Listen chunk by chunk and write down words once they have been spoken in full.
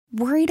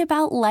Worried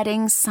about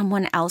letting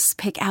someone else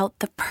pick out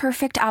the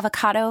perfect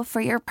avocado for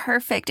your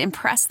perfect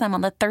impress them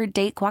on the third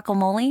date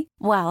guacamole?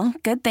 Well,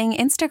 good thing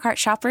Instacart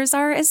shoppers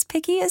are as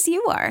picky as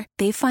you are.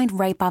 They find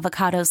ripe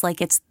avocados like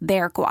it's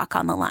their guac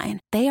on the line.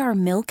 They are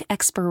milk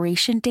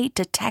expiration date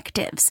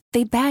detectives.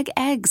 They bag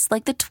eggs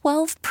like the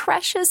 12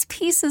 precious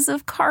pieces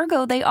of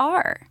cargo they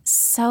are.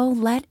 So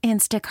let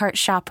Instacart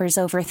shoppers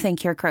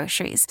overthink your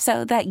groceries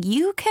so that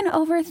you can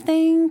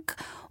overthink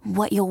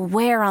what you'll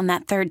wear on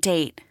that third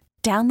date.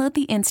 Download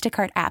the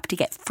Instacart app to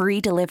get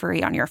free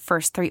delivery on your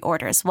first 3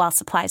 orders while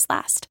supplies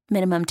last.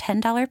 Minimum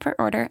 $10 per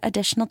order.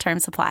 Additional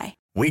terms apply.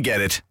 We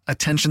get it.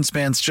 Attention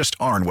spans just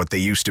aren't what they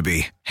used to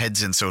be.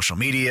 Heads in social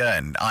media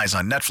and eyes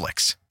on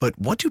Netflix. But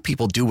what do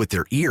people do with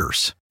their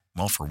ears?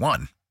 Well, for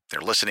one, they're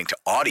listening to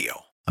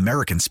audio.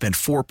 Americans spend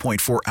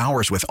 4.4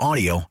 hours with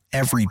audio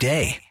every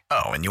day.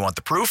 Oh, and you want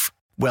the proof?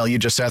 Well, you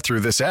just sat through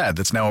this ad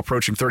that's now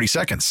approaching 30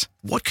 seconds.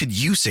 What could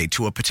you say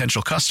to a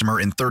potential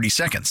customer in 30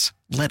 seconds?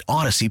 Let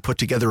Odyssey put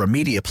together a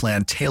media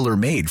plan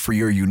tailor-made for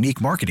your unique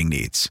marketing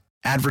needs.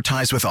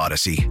 Advertise with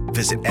Odyssey.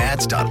 Visit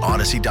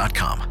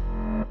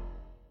ads.odyssey.com.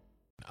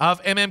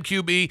 Of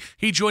MMQB,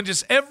 he joins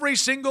us every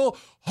single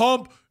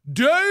hump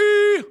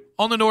day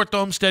on the North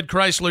Olmsted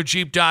Chrysler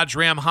Jeep Dodge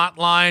Ram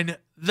hotline.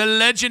 The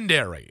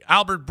legendary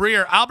Albert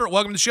Breer. Albert,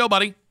 welcome to the show,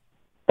 buddy.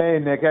 Hey,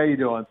 Nick. How you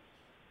doing?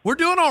 We're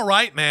doing all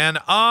right, man.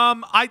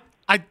 I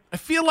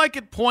feel like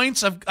at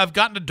points I've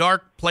gotten to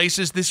dark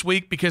places this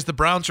week because the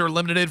Browns are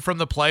eliminated from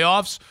the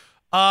playoffs.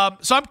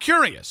 So I'm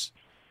curious,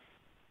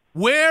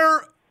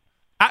 because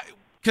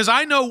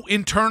I know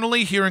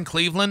internally here in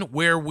Cleveland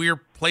where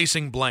we're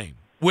placing blame,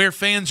 where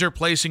fans are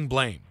placing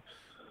blame.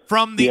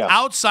 From the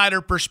outsider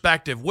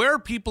perspective, where are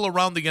people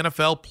around the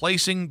NFL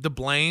placing the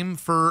blame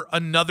for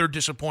another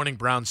disappointing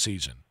Browns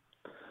season?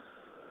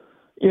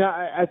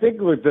 Yeah, I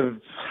think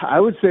I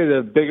would say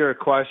the bigger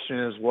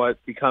question is what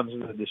becomes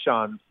of the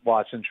Deshaun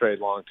Watson trade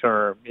long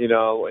term,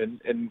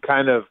 and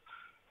kind of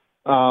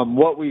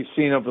what we've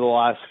seen over the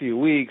last few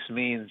weeks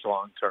means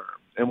long term,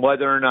 and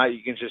whether or not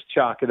you can just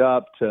chalk it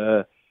up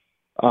to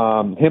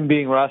him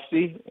being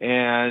rusty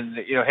and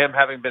him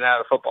having been out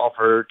of football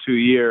for 2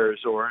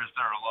 years, or is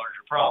there a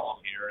larger problem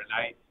here? And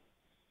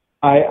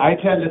I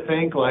tend to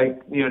think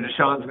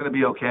Deshaun's going to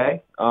be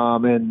okay.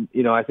 And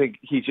I think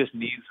he just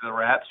needs the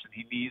reps and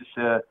he needs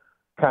to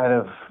kind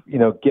of,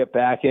 get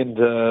back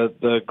into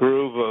the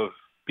groove of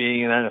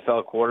being an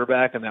NFL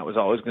quarterback. And that was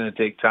always going to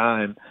take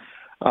time.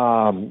 But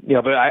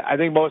I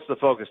think most of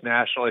the focus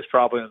nationally is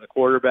probably on the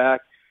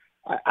quarterback.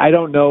 I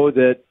don't know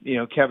that,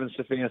 Kevin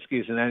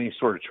Stefanski is in any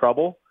sort of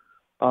trouble.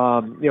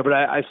 But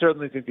I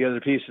certainly think the other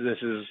piece of this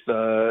is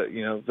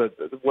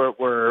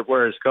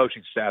where his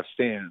coaching staff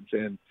stands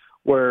and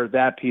where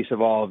that piece of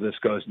all of this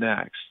goes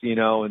next,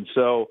 and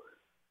so,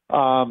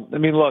 look, there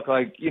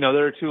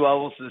are 2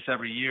 levels to this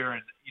every year.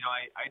 And,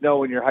 I know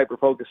when you're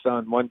hyper-focused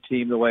on one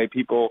team, the way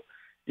people,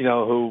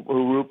 who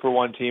root for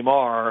one team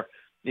are,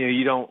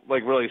 you don't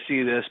really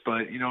see this,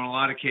 but, in a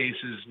lot of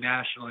cases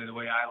nationally, the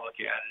way I look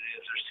at it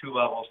is there's 2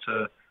 levels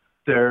to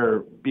there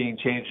being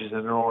changes in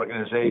an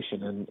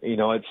organization. And,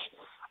 it's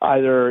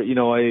either,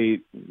 a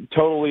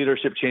total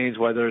leadership change,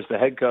 whether it's the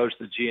head coach,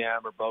 the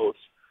GM, or both,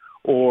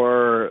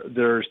 or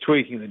there's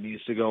tweaking that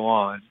needs to go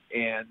on.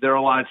 And there are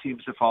a lot of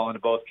teams that fall into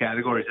both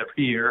categories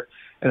every year.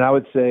 And I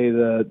would say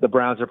the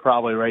Browns are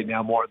probably right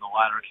now more in the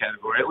latter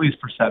category, at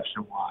least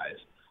perception-wise,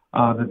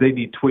 that they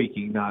need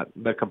tweaking, not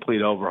the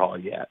complete overhaul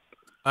yet.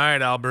 All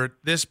right, Albert.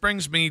 This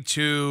brings me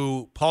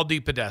to Paul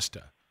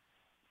DePodesta.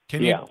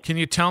 Can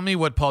you tell me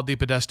what Paul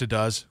DePodesta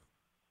does?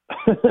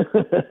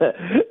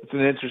 It's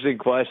an interesting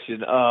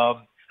question.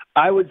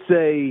 I would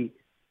say,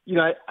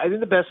 I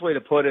think the best way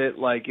to put it,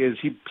 is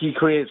he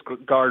creates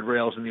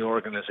guardrails in the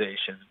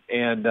organization.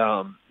 And,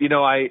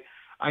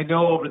 I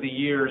know over the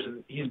years,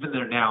 and he's been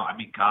there now, it's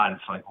been 9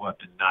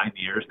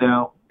 years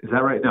now? Is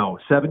that right? No,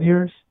 7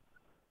 years?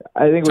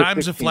 I think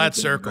time's a flat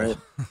circle.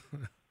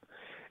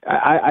 Right?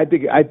 I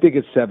think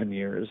it's 7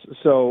 years.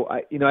 So,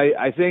 I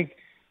think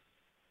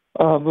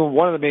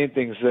one of the main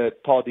things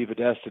that Paul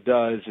DePodesta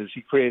does is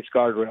he creates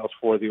guardrails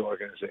for the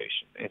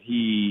organization. And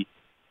he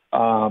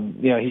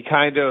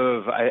kind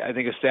of, I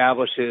think,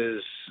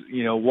 establishes,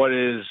 what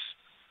is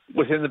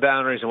within the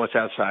boundaries and what's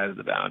outside of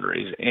the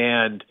boundaries.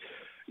 And,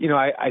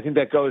 I think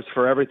that goes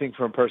for everything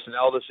from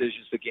personnel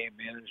decisions to game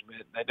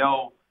management. And I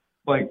know,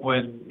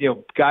 when,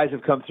 guys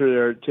have come through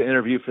there to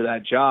interview for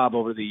that job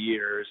over the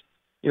years,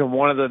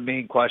 one of the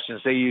main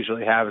questions they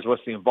usually have is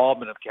what's the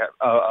involvement of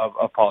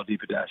Paul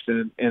DePodesta.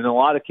 And in a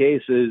lot of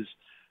cases,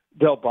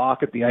 they'll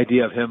balk at the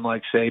idea of him,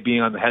 say,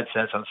 being on the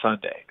headsets on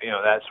Sunday,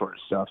 that sort of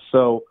stuff.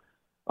 So,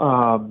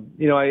 I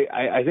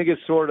think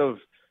it's sort of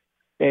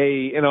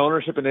an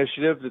ownership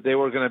initiative that they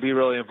were going to be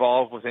really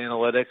involved with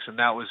analytics, and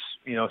that was,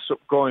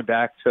 going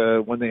back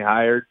to when they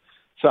hired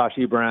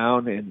Sashi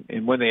Brown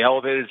and when they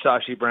elevated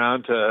Sashi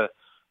Brown to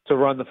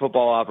run the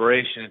football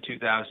operation in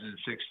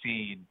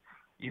 2016.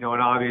 And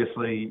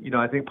obviously,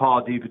 I think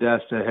Paul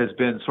DePodesta has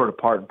been sort of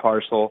part and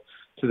parcel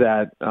to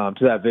that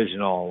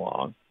vision all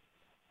along.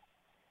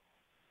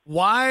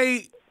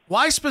 Why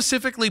Why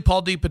specifically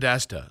Paul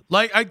DePodesta?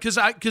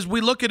 Because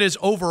we look at his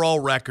overall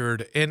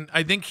record, and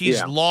I think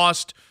he's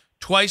lost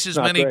twice as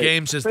many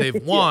games as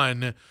they've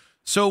won. Yeah.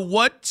 So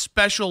what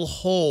special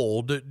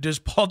hold does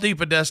Paul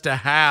DePodesta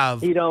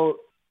have? You know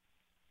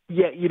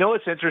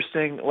what's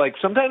interesting? Like,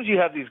 sometimes you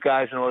have these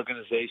guys in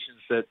organizations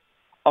that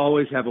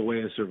always have a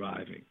way of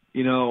surviving,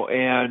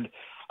 and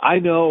I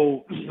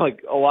know,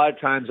 like, a lot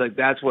of times, like,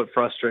 that's what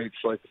frustrates,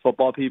 like, the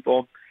football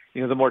people,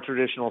 the more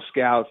traditional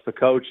scouts, the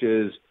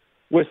coaches,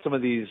 with some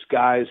of these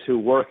guys who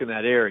work in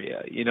that area,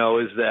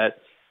 is that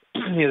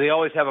they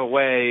always have a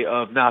way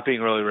of not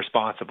being really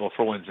responsible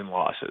for wins and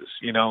losses,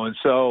 and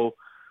so,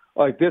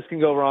 like, this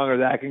can go wrong or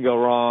that can go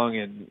wrong,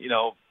 and,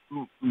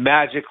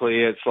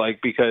 magically it's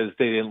like because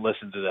they didn't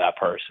listen to that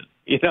person,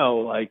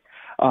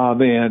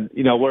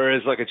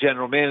 whereas like a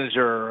general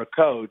manager or a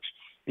coach,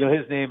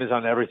 his name is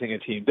on everything a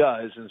team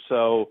does, and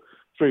so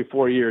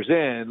 3-4 years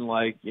in,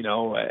 like,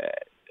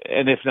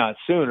 and if not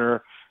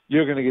sooner,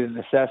 you're going to get an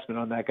assessment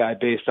on that guy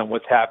based on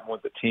what's happened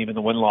with the team and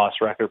the win-loss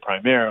record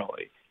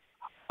primarily.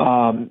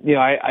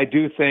 I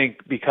do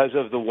think because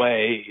of the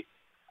way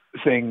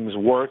things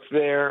worked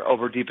there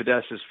over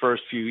DePodesta's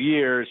first few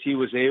years, he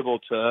was able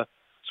to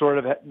sort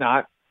of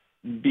not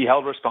be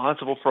held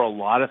responsible for a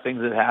lot of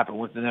things that happened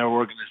within their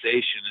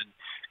organization. And,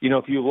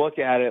 if you look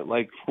at it,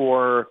 like,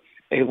 for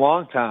a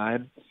long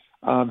time,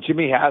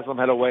 Jimmy Haslam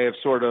had a way of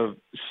sort of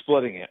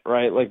splitting it,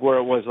 right? Like, where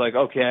it was like,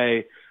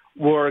 okay,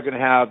 we're going to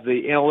have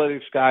the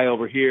analytics guy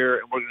over here,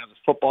 and we're going to have the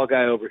football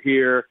guy over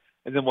here,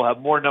 and then we'll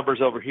have more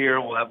numbers over here,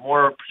 and we'll have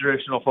more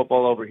traditional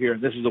football over here,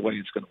 and this is the way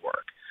it's going to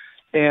work.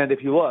 And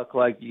if you look,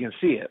 like, you can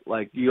see it.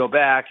 Like, you go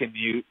back and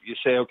you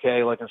say,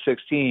 okay, like in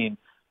 2016,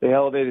 they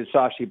elevated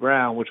Sashi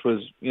Brown, which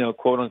was,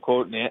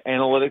 quote-unquote, an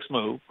analytics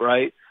move,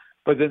 right?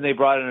 But then they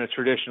brought in a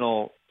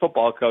traditional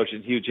football coach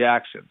in Hugh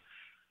Jackson.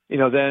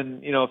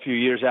 Then, a few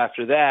years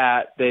after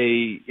that,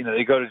 they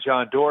go to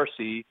John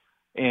Dorsey,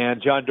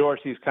 and John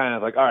Dorsey's kind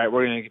of like, all right,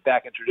 we're going to get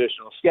back in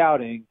traditional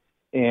scouting.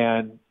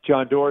 And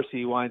John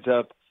Dorsey winds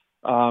up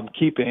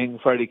keeping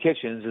Freddie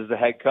Kitchens as the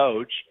head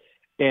coach.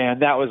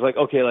 And that was like,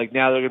 okay, like,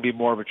 now they're going to be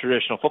more of a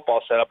traditional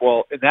football setup.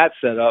 Well, in that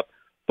setup,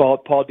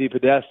 Paul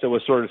DePodesta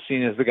was sort of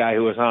seen as the guy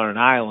who was on an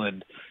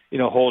island,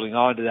 holding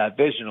on to that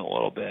vision a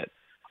little bit.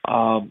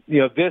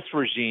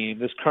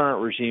 This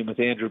current regime with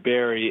Andrew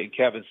Berry and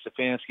Kevin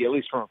Stefanski, at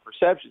least from a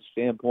perception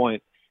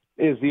standpoint,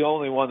 is the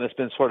only one that's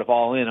been sort of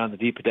all in on the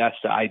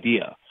DePodesta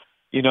idea,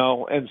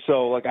 and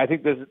so, like, I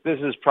think this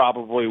is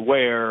probably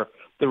where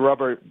the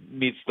rubber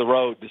meets the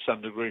road to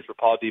some degree for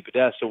Paul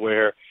DePodesta,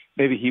 where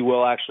maybe he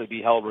will actually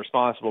be held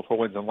responsible for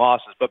wins and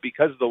losses, but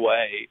because of the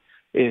way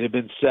it had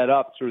been set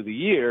up through the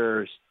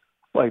years,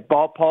 like,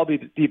 Paul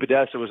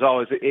DePodesta was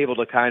always able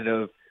to kind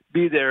of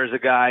be there as a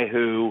guy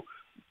who,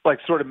 like,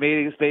 sort of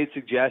made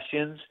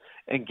suggestions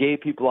and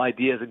gave people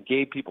ideas and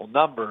gave people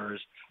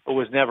numbers, but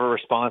was never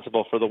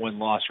responsible for the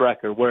win-loss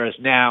record. Whereas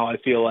now I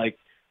feel like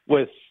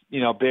with,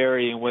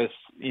 Barry and with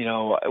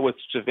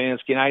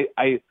Stefanski, and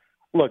I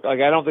look,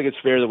 like, I don't think it's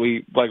fair that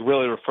we, like,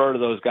 really refer to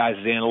those guys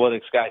as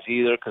analytics guys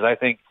either, because I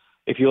think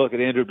if you look at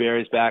Andrew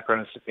Berry's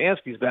background and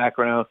Stefanski's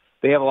background,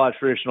 they have a lot of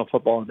traditional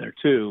football in there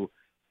too.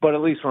 But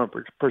at least from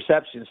a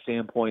perception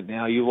standpoint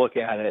now, you look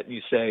at it and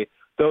you say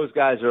those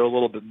guys are a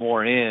little bit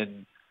more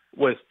in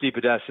with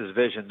DePodesta's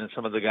vision than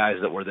some of the guys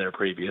that were there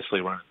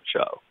previously running the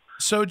show.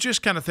 So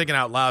just kind of thinking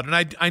out loud,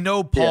 and I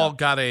know Paul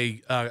got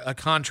a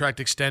contract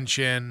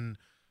extension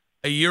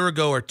a year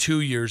ago or 2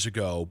 years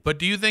ago, but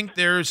do you think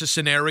there's a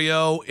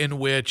scenario in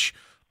which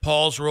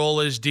Paul's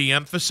role is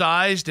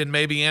de-emphasized and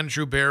maybe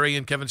Andrew Berry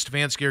and Kevin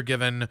Stefanski are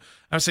given,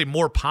 I would say,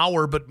 more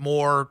power but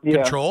more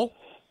control?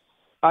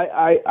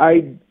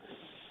 I'd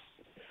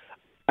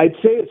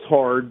say it's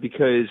hard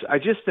because I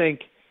just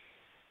think,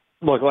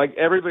 look, like,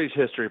 everybody's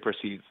history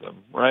precedes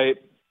them, right?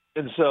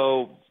 And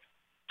so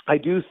I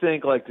do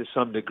think, like, to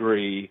some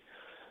degree,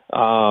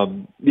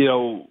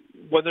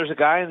 when there's a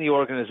guy in the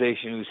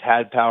organization who's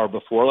had power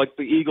before, like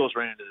the Eagles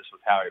ran into this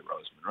with Howie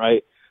Roseman,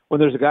 right? When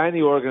there's a guy in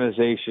the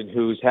organization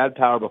who's had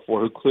power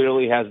before, who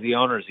clearly has the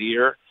owner's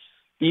ear,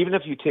 even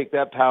if you take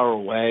that power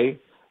away,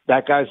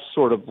 that guy's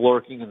sort of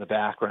lurking in the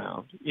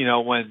background,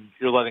 when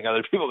you're letting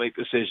other people make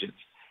decisions.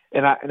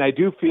 And I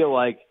do feel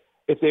like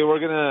if they were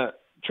going to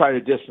try to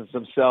distance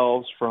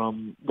themselves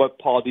from what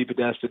Paul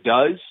DePodesta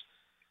does,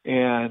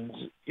 and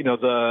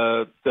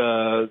the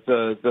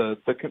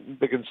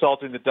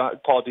consulting that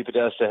Paul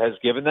DePodesta has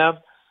given them,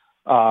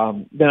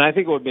 then I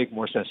think it would make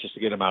more sense just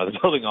to get him out of the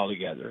building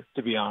altogether.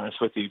 To be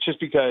honest with you, just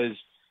because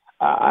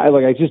I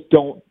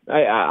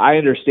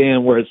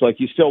understand where it's like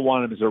you still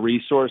want him as a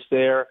resource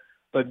there,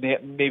 but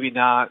maybe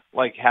not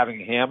like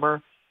having a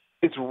hammer.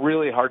 It's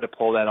really hard to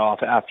pull that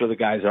off after the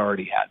guy's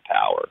already had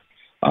power.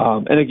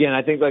 And again,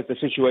 I think like the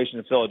situation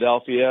in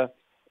Philadelphia,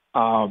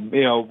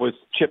 with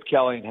Chip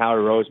Kelly and Howie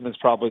Roseman is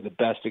probably the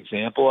best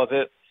example of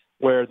it,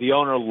 where the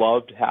owner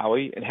loved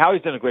Howie, and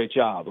Howie's done a great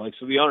job. Like,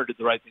 so the owner did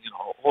the right thing in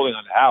holding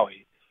on to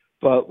Howie,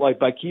 but like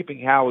by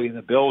keeping Howie in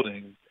the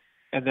building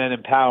and then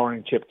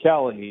empowering Chip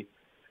Kelly,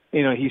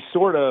 he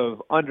sort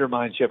of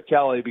undermined Chip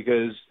Kelly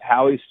because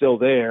Howie's still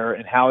there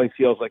and Howie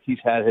feels like he's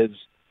had his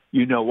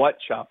you-know-what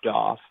chopped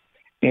off.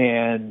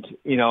 And,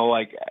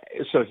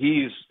 so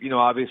he's,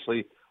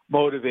 obviously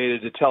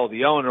motivated to tell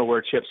the owner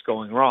where Chip's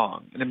going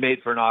wrong. And it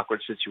made for an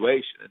awkward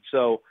situation. And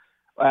so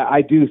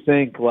I do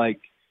think,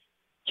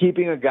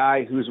 keeping a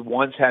guy who's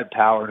once had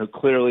power and who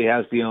clearly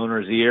has the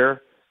owner's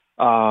ear,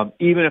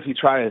 even if you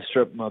try to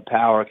strip him of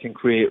power, can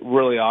create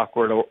really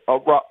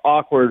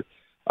awkward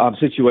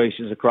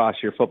situations across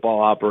your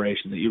football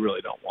operation that you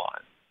really don't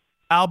want.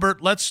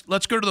 Albert, let's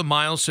go to the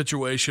Miles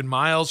situation.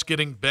 Miles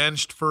getting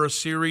benched for a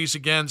series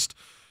against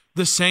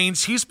the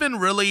Saints. He's been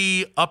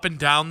really up and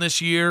down this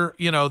year.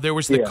 There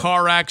was the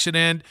car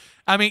accident.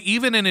 I mean,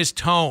 even in his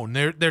tone,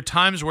 there are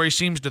times where he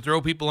seems to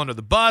throw people under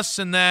the bus,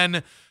 and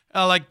then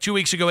 2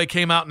 weeks ago, he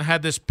came out and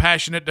had this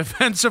passionate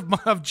defense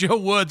of Joe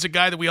Woods, a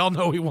guy that we all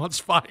know he wants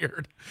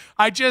fired.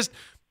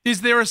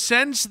 Is there a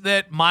sense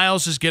that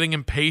Miles is getting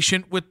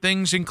impatient with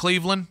things in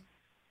Cleveland?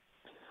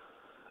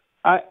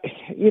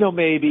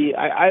 Maybe.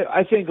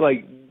 I think,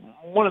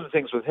 one of the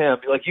things with him,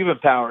 you've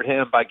empowered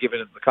him by giving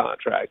him the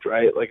contract,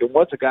 right? And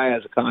once a guy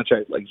has a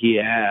contract like he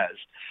has,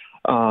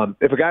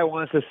 if a guy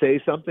wants to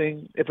say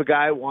something, if a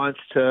guy wants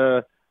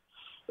to,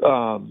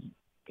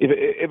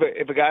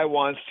 if a guy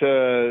wants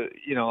to,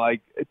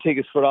 take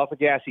his foot off the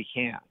gas, he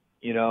can,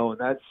 and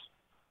that's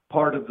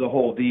part of the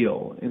whole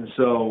deal. And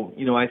so,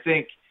 I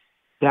think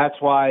that's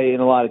why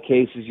in a lot of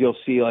cases you'll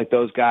see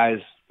those guys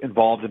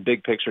involved in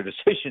big picture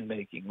decision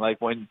making,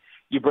 when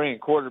you bring a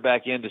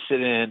quarterback in to sit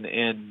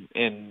in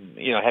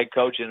head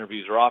coach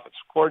interviews or offensive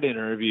coordinator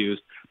interviews.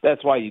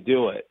 That's why you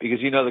do it, because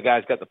the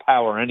guy's got the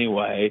power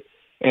anyway,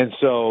 and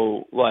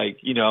so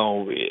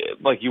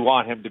you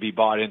want him to be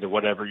bought into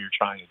whatever you're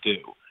trying to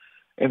do.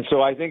 And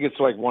so I think it's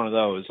one of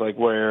those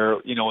where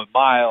with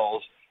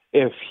Miles,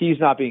 if he's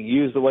not being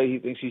used the way he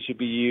thinks he should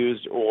be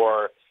used,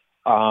 or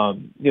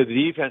the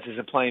defense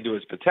isn't playing to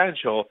his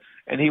potential,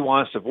 and he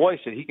wants to voice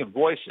it, he can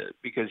voice it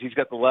because he's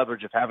got the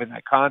leverage of having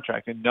that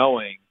contract and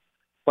knowing,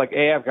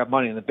 A, I've got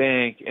money in the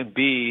bank, and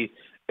B,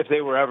 if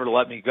they were ever to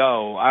let me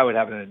go, I would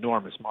have an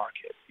enormous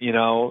market,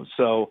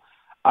 So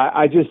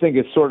I just think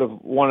it's sort of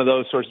one of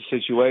those sorts of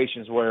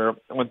situations where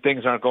when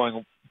things aren't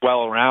going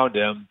well around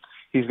him,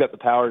 he's got the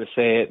power to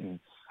say it. And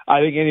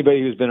I think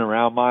anybody who's been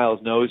around Miles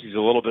knows he's a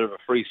little bit of a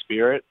free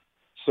spirit.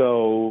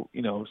 So,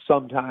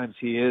 sometimes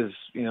he is,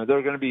 there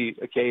are going to be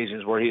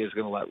occasions where he is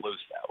going to let loose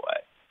that way.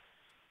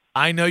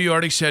 I know you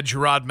already said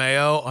Gerard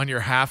Mayo on your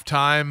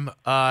halftime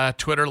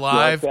Twitter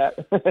Live. Like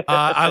that?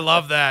 I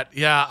love that.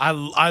 Yeah,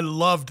 I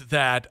loved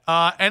that.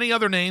 Any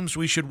other names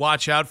we should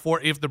watch out for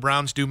if the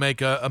Browns do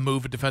make a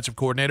move at defensive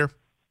coordinator?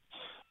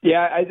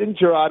 Yeah, I think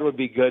Gerard would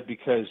be good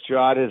because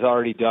Gerard has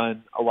already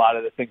done a lot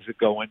of the things that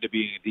go into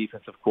being a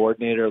defensive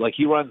coordinator.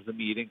 He runs the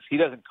meetings. He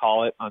doesn't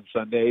call it on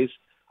Sundays,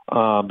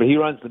 but he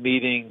runs the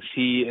meetings.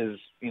 He is,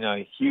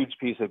 a huge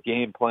piece of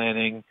game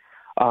planning.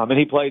 And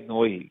he played in the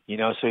league,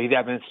 so he'd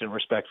have instant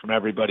respect from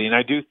everybody. And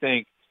I do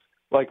think,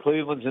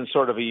 Cleveland's in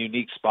sort of a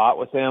unique spot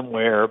with him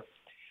where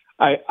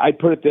I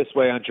put it this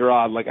way on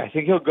Gerard. I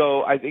think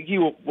he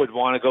would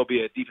want to go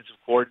be a defensive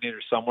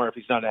coordinator somewhere if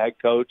he's not a head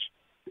coach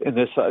in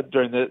this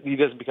he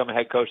doesn't become a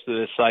head coach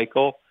through this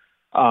cycle.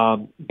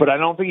 But I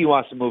don't think he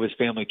wants to move his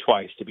family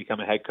twice to become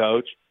a head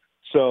coach.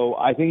 So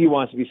I think he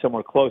wants to be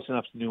somewhere close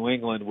enough to New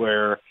England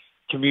where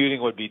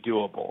commuting would be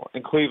doable.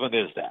 And Cleveland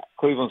is that.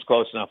 Cleveland's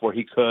close enough where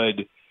he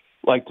could,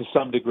 to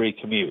some degree,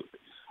 commute.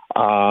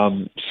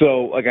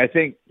 So I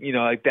think,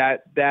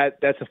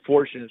 that's a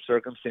fortunate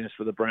circumstance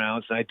for the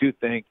Browns. And I do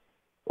think,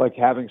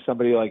 having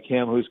somebody like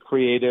him who's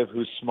creative,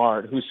 who's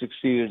smart, who's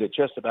succeeded at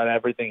just about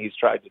everything he's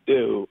tried to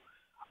do,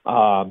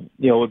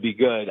 would be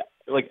good.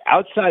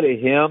 Outside of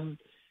him,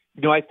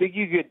 I think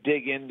you could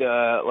dig into,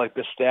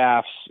 the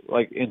staffs,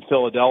 in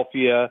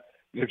Philadelphia.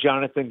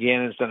 Jonathan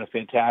Gannon's done a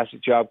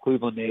fantastic job.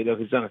 Cleveland native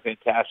has done a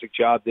fantastic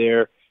job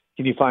there.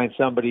 Can you find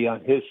somebody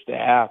on his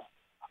staff?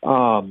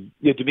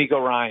 D'Amico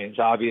Ryans,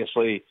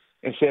 obviously,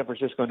 in San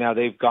Francisco now,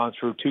 they've gone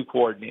through two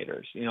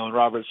coordinators, and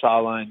Robert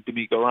Saleh and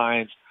D'Amico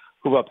Ryans,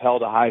 who've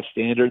upheld a high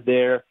standard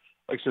there.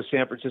 So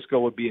San Francisco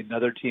would be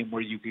another team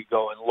where you could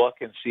go and look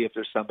and see if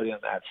there's somebody on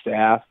that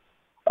staff.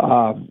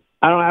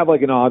 I don't have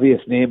an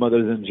obvious name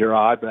other than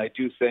Gerard, but I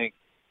do think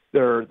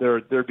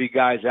there'd be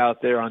guys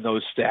out there on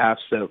those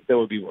staffs that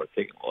would be worth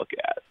taking a look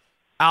at.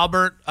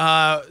 Albert,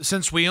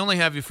 since we only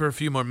have you for a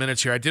few more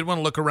minutes here, I did want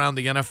to look around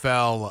the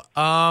NFL.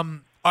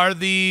 Are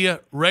the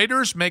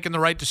Raiders making the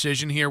right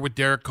decision here with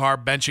Derek Carr,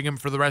 benching him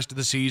for the rest of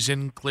the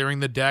season, clearing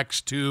the decks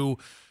to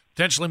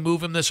potentially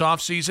move him this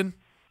offseason?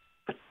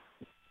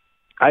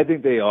 I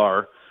think they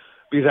are,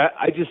 because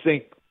I just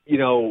think,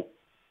 you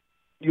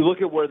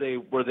look at where they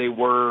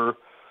were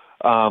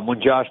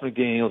when Josh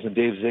McDaniels and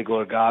Dave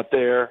Ziegler got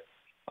there.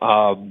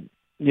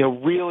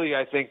 Really,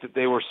 I think that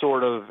they were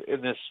sort of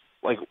in this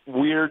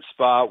weird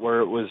spot where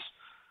it was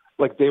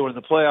they were in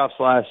the playoffs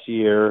last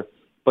year,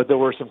 but there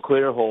were some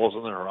clear holes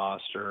in their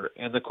roster.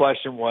 And the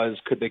question was,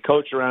 could they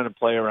coach around and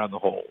play around the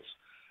holes?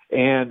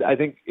 And I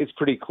think it's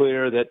pretty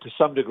clear that to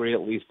some degree,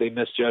 at least, they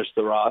misjudged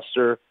the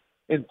roster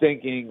in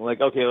thinking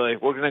like, okay,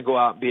 like we're going to go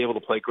out and be able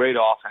to play great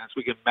offense.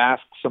 We can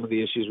mask some of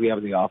the issues we have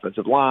in the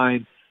offensive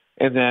line,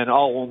 and then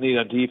all we'll need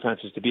on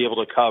defense is to be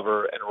able to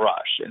cover and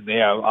rush. And they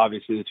have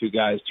obviously the two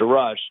guys to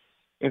rush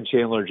in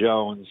Chandler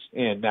Jones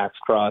and Max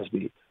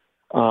Crosby.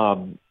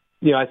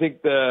 I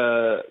think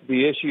the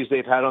issues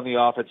they've had on the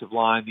offensive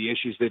line, the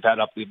issues they've had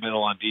up the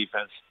middle on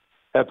defense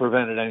have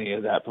prevented any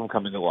of that from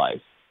coming to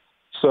life.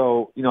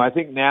 So, I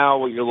think now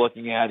what you're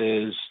looking at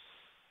is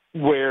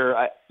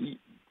where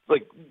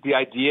the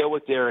idea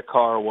with Derek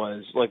Carr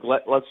was like,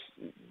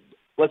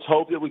 let's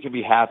hope that we can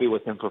be happy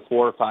with him for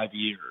 4 or 5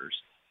 years.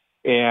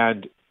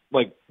 And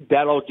like,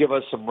 that'll give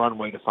us some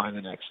runway to find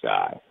the next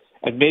guy.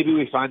 And maybe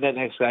we find that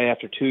next guy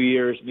after 2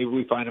 years. Maybe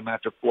we find him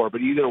after 4.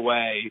 But either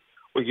way,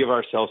 we give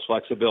ourselves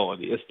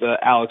flexibility. It's the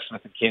Alex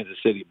Smith and Kansas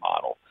City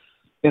model.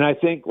 And I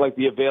think like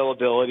the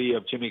availability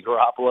of Jimmy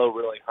Garoppolo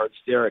really hurts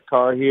Derek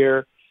Carr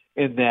here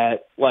in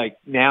that like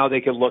now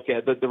they could look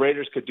at the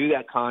Raiders could do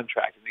that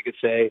contract and they could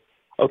say,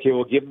 okay,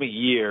 we'll give him a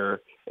year.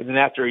 And then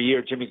after a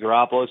year, Jimmy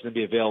Garoppolo is going to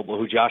be available,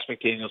 who Josh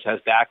McDaniels has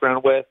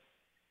background with.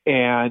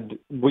 And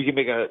we can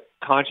make a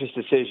conscious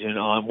decision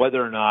on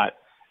whether or not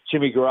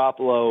Jimmy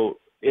Garoppolo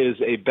is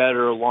a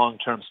better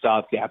long-term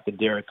stopgap than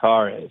Derek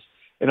Carr is.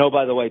 And, oh,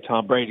 by the way,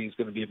 Tom Brady is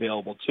going to be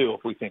available, too,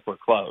 if we think we're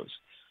close.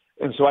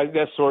 And so I think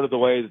that's sort of the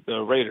way that the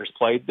Raiders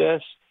played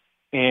this.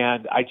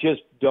 And I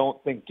just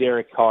don't think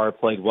Derek Carr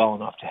played well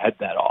enough to head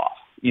that off.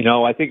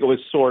 I think it was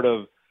sort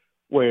of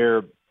where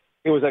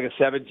it was like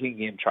a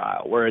 17-game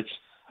trial where it's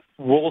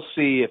we'll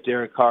see if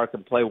Derek Carr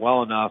can play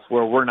well enough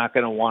where we're not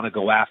going to want to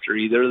go after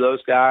either of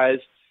those guys.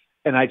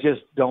 And I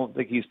just don't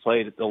think he's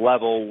played at the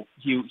level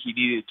he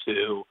needed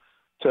to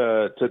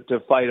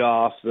fight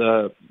off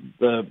the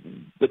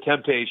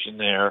temptation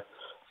there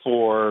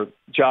for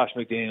Josh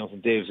McDaniels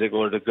and Dave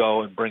Ziegler to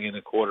go and bring in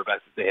a quarterback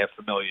that they have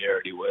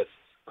familiarity with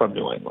from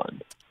New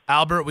England.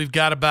 Albert, we've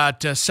got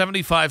about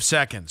 75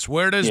 seconds.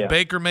 Where does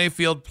Baker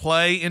Mayfield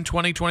play in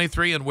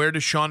 2023, and where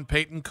does Sean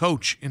Payton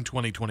coach in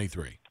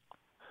 2023?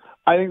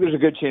 I think there's a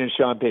good chance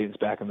Sean Payton's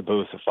back in the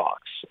booth at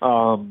Fox.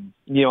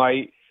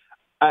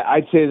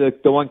 I'd say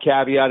that the one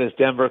caveat is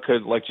Denver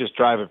could like just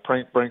drive a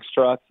Brinks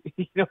truck,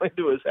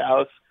 into his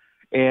house.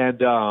 And,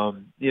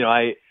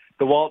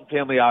 the Walton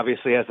family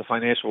obviously has the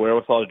financial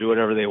wherewithal to do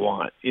whatever they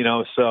want,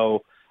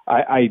 so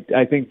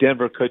I think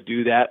Denver could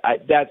do that.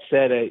 That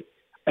said,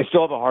 I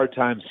still have a hard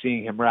time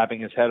seeing him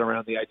wrapping his head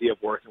around the idea of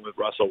working with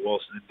Russell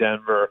Wilson in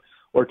Denver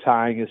or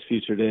tying his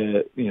future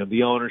to,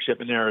 the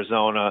ownership in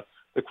Arizona,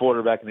 the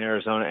quarterback in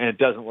Arizona, and it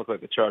doesn't look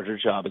like the Charger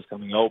job is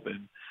coming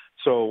open.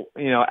 So,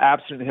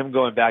 absent him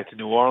going back to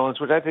New Orleans,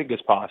 which I think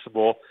is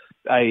possible,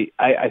 I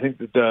think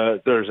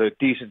that there's a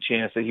decent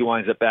chance that he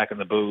winds up back in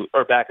the booth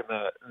or back in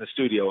the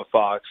studio with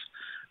Fox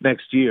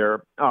next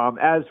year.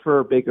 As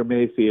for Baker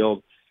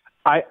Mayfield,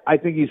 I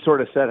think he's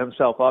sort of set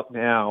himself up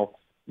now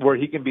where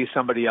he can be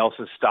somebody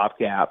else's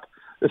stopgap,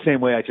 the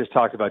same way I just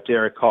talked about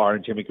Derek Carr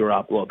and Jimmy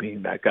Garoppolo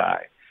being that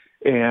guy.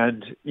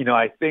 And,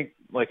 I think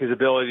like his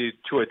ability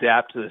to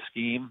adapt to the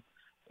scheme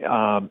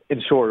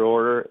in short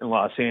order in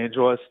Los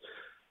Angeles,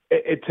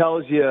 it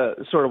tells you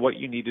sort of what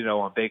you need to know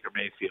on Baker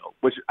Mayfield,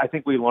 which I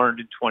think we learned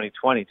in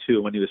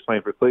 2022 when he was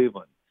playing for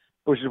Cleveland,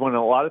 which is when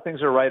a lot of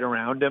things are right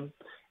around him.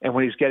 And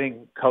when he's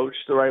getting coached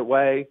the right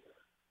way,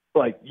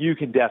 like you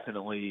can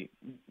definitely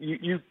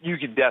win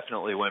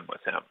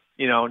with him.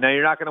 Now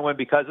you're not going to win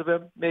because of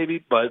him,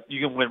 maybe, but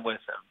you can win with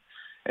him.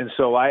 And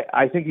so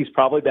I think he's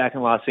probably back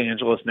in Los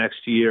Angeles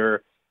next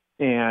year.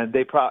 And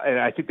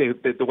I think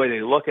the way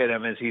they look at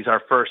him is he's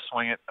our first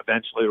swing at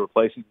eventually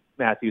replacing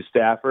Matthew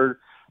Stafford.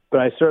 But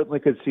I certainly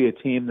could see a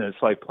team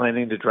that's like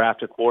planning to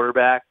draft a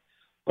quarterback,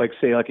 like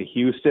say like a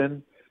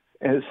Houston,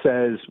 and it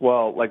says,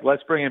 well, like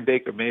let's bring in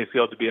Baker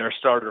Mayfield to be our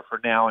starter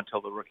for now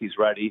until the rookie's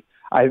ready.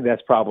 I think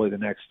that's probably the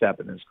next step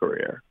in his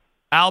career.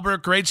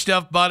 Albert, great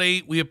stuff,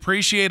 buddy. We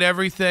appreciate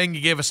everything. You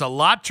gave us a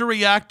lot to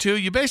react to.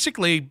 You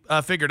basically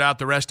figured out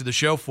the rest of the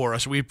show for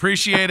us. We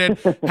appreciate it.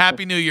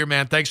 Happy New Year,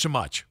 man. Thanks so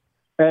much.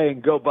 Hey,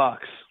 go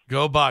Bucs.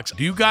 Go Bucs.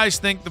 Do you guys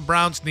think the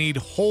Browns need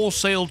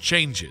wholesale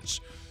changes?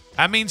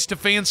 That means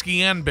Stefanski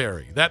and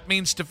Barry. That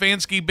means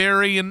Stefanski,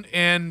 Barry, and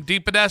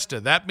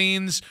DePodesta. That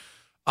means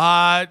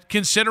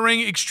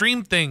considering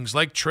extreme things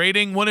like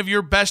trading one of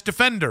your best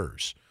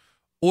defenders.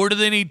 Or do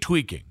they need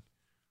tweaking?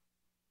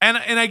 And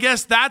I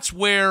guess that's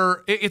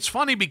where it's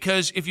funny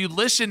because if you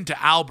listen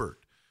to Albert,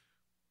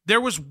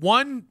 there was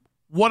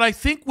what I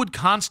think would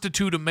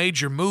constitute a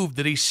major move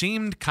that he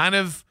seemed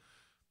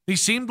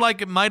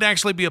like it might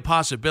actually be a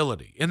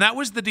possibility. And that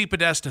was the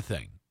DePodesta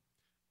thing.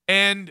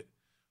 And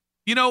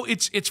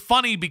it's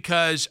funny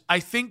because I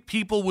think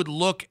people would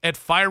look at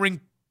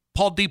firing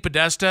Paul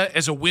DePodesta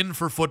as a win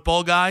for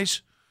football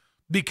guys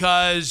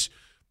because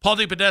Paul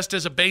DePodesta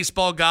is a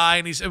baseball guy,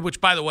 and which,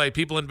 by the way,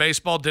 people in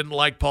baseball didn't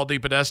like Paul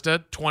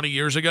DePodesta 20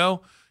 years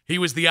ago. He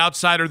was the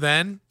outsider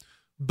then.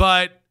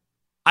 But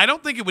I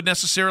don't think it would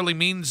necessarily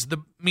mean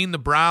the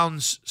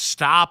Browns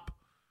stop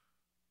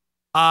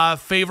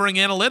favoring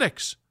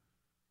analytics.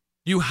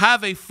 You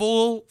have a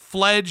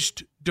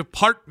full-fledged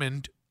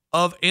department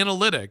of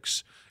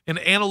analytics. an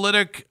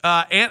analytic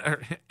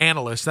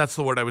analyst, that's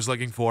the word I was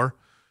looking for,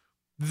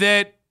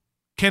 that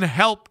can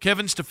help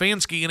Kevin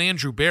Stefanski and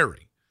Andrew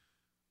Berry.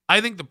 I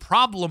think the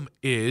problem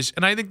is,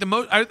 and I think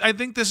I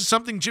think this is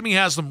something Jimmy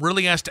Haslam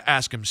really has to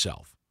ask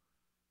himself.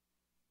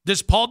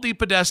 Does Paul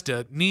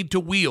DePodesta need to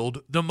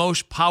wield the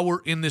most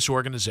power in this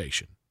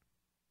organization?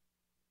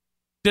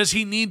 Does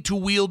he need to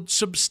wield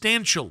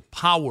substantial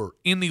power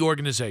in the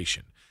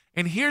organization?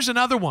 And here's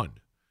another one.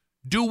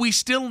 Do we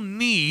still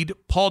need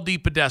Paul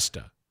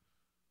DePodesta?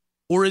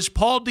 Or is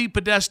Paul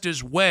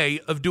DePodesta's way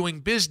of doing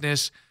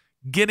business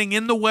getting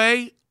in the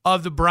way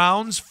of the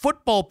Browns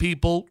football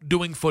people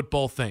doing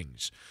football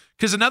things?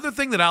 Because another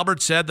thing that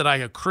Albert said that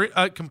I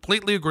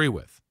completely agree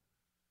with,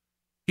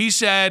 he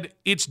said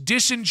it's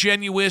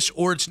disingenuous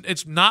or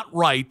it's not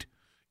right,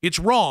 it's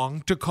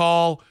wrong to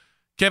call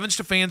Kevin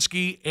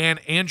Stefanski and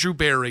Andrew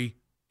Berry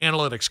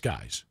analytics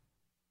guys.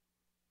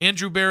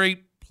 Andrew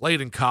Berry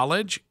played in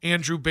college.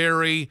 Andrew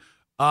Berry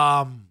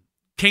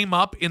came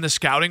up in the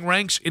scouting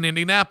ranks in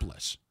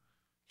Indianapolis.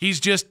 He's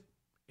just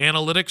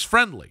analytics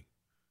friendly.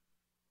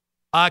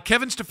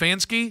 Kevin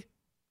Stefanski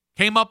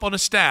came up on a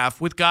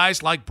staff with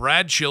guys like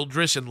Brad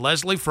Childress and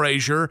Leslie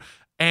Frazier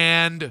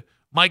and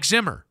Mike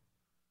Zimmer.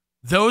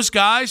 Those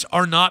guys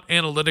are not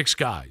analytics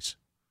guys.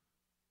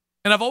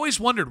 And I've always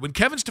wondered, when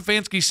Kevin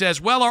Stefanski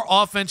says, well, our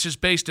offense is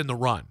based in the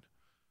run,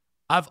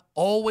 I've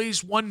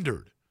always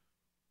wondered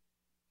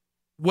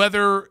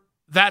whether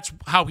that's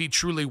how he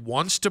truly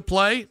wants to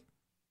play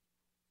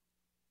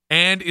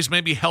and is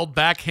maybe held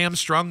back,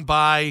 hamstrung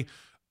by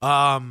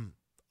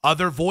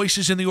other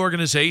voices in the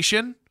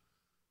organization,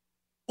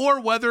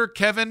 or whether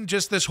Kevin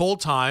just this whole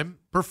time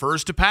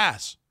prefers to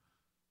pass.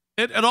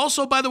 It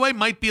also, by the way,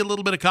 might be a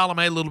little bit of column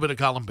A, a little bit of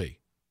column B.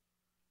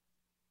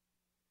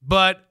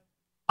 But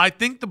I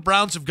think the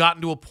Browns have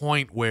gotten to a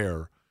point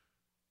where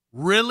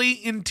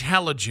really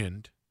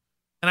intelligent,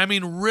 and I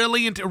mean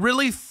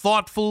really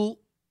thoughtful,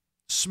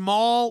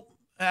 small,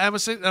 I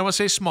would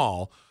say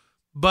small,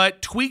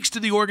 but tweaks to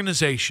the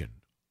organization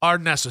are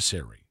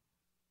necessary.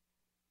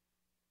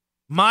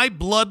 My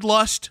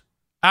bloodlust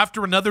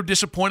after another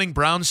disappointing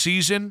Browns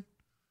season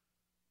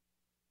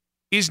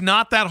is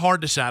not that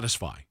hard to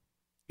satisfy.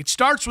 It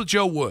starts with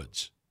Joe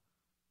Woods.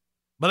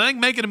 But I think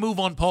making a move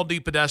on Paul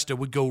DePodesta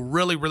would go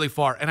really, really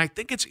far. And I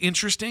think it's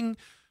interesting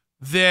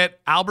that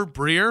Albert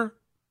Breer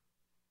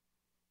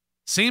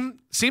seemed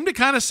to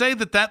kind of say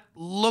that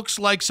looks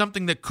like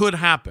something that could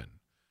happen.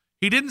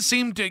 He didn't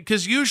seem to,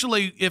 because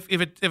usually if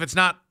it's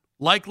not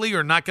likely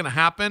or not going to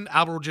happen,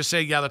 Albert will just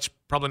say, yeah, that's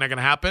probably not going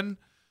to happen.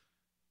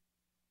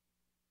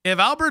 If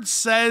Albert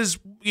says,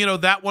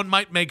 that one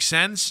might make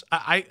sense,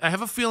 I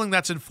have a feeling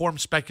that's informed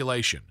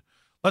speculation.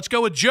 Let's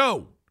go with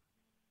Joe.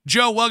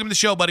 Joe, welcome to the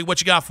show, buddy.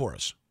 What you got for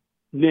us?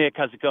 Nick,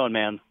 how's it going,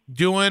 man?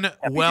 Doing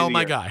well,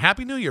 my guy.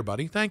 Happy New Year,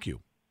 buddy. Thank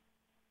you.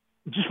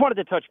 Just wanted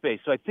to touch base.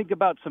 So I think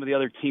about some of the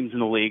other teams in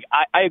the league.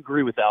 I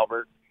agree with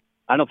Albert.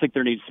 I don't think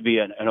there needs to be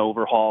an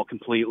overhaul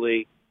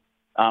completely.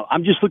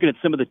 I'm just looking at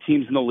some of the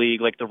teams in the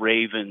league, like the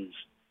Ravens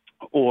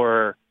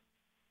or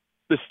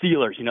the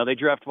Steelers. They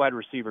draft wide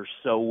receivers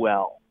so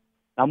well.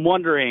 I'm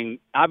wondering,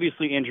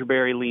 obviously Andrew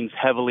Berry leans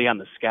heavily on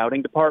the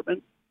scouting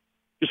department.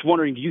 Just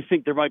wondering, do you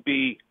think there might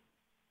be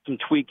some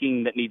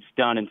tweaking that needs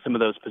done in some of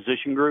those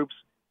position groups,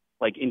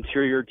 like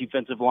interior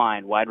defensive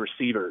line, wide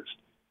receivers,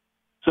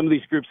 some of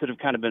these groups that have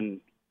kind of been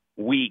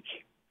weak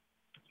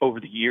over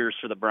the years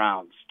for the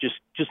Browns?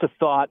 Just a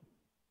thought,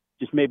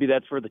 just maybe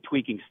that's where the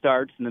tweaking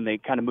starts, and then they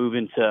kind of move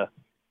into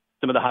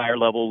some of the higher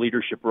level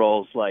leadership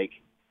roles like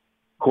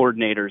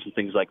coordinators and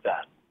things like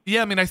that.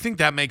 Yeah, I think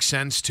that makes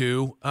sense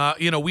too.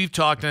 We've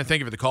talked, and I thank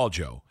you for the call,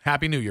 Joe.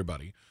 Happy New Year,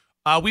 buddy.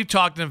 We've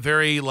talked in a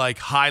very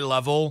high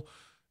level.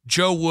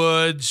 Joe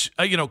Woods,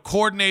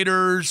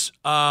 coordinators,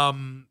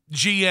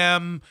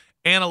 GM,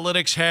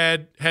 analytics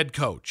head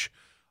coach.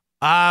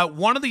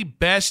 One of the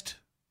best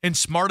and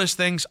smartest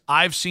things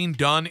I've seen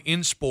done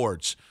in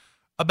sports,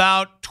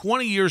 about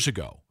 20 years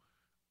ago,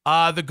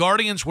 the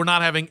Guardians were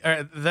not having,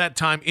 at that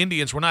time,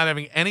 Indians were not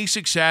having any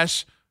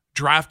success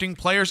drafting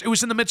players. It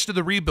was in the midst of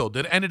the rebuild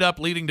that ended up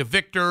leading to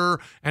Victor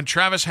and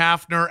Travis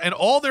Hafner and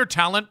all their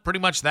talent, pretty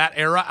much that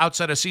era,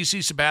 outside of CeCe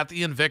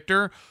Sabathia and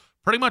Victor,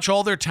 pretty much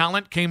all their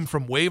talent came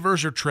from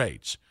waivers or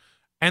trades.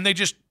 And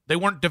they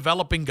weren't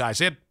developing guys.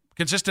 They had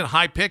consistent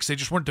high picks. They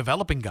just weren't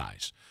developing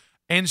guys.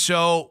 And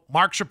so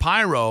Mark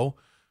Shapiro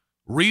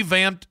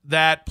revamped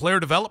that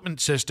player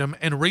development system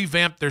and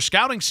revamped their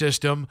scouting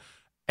system.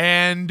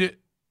 And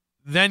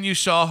then you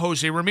saw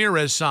Jose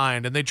Ramirez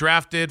signed, and they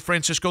drafted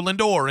Francisco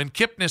Lindor, and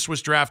Kipnis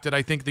was drafted,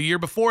 I think, the year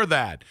before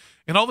that.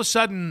 And all of a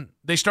sudden,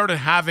 they started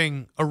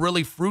having a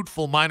really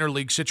fruitful minor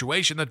league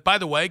situation that, by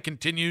the way,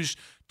 continues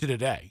to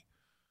today.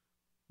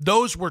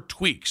 Those were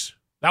tweaks.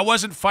 That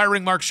wasn't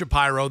firing Mark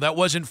Shapiro. That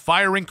wasn't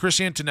firing Chris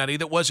Antonetti.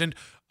 That wasn't,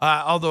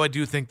 although I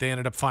do think they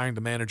ended up firing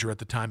the manager at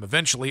the time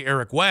eventually,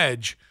 Eric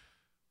Wedge.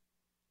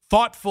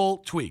 Thoughtful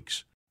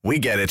tweaks. We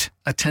get it.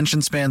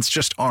 Attention spans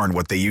just aren't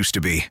what they used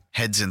to be.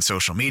 Heads in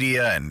social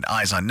media and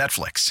eyes on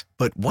Netflix.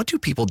 But what do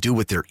people do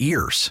with their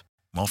ears?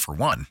 Well, for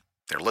one,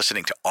 they're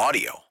listening to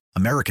audio.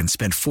 Americans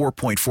spend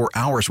 4.4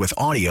 hours with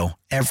audio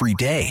every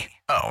day.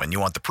 Oh, and you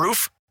want the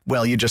proof?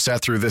 Well, you just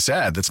sat through this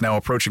ad that's now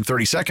approaching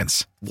 30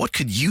 seconds. What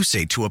could you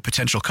say to a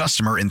potential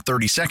customer in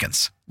 30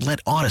 seconds? Let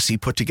Odyssey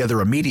put together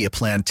a media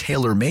plan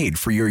tailor-made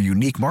for your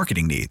unique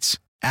marketing needs.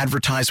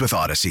 Advertise with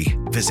Odyssey.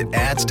 Visit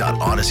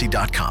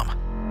ads.odyssey.com.